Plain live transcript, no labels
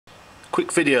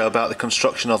Quick video about the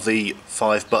construction of the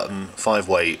 5-button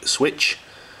 5-way switch.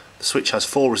 The switch has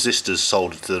 4 resistors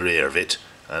soldered to the rear of it,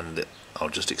 and I'll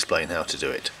just explain how to do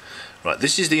it. Right,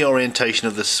 this is the orientation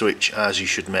of the switch as you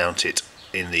should mount it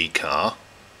in the car.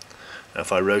 Now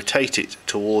if I rotate it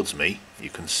towards me, you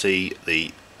can see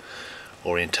the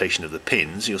orientation of the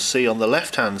pins. You'll see on the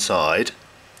left hand side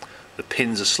the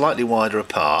pins are slightly wider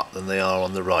apart than they are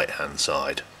on the right hand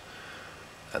side,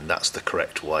 and that's the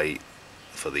correct way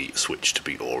for the switch to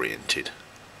be oriented.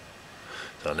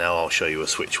 So now I'll show you a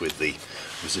switch with the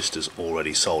resistors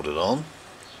already soldered on.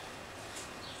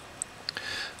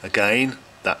 Again,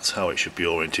 that's how it should be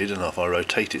oriented, and if I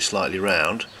rotate it slightly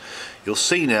round, you'll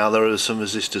see now there are some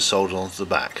resistors soldered onto the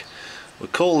back. We'll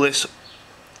call this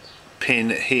pin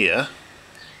here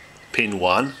pin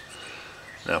 1.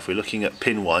 Now if we're looking at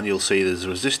pin 1, you'll see there's a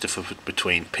resistor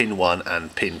between pin 1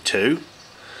 and pin 2,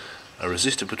 a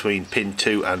resistor between pin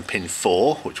 2 and pin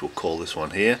 4, which we'll call this one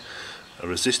here, a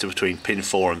resistor between pin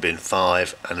 4 and pin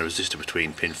 5, and a resistor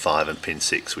between pin 5 and pin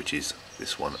 6, which is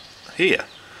this one here.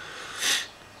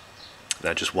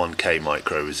 Now just 1K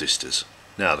micro resistors.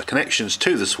 Now the connections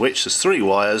to the switch, there's 3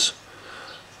 wires.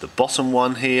 The bottom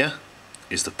one here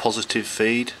is the positive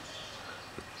feed,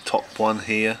 the top one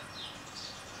here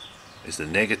is the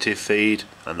negative feed,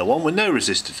 and the one with no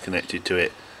resistors connected to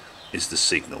it is the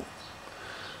signal.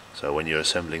 So when you're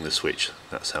assembling the switch,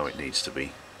 that's how it needs to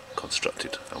be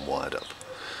constructed and wired up.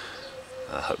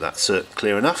 I hope that's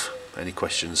clear enough. Any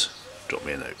questions, drop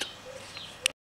me a note.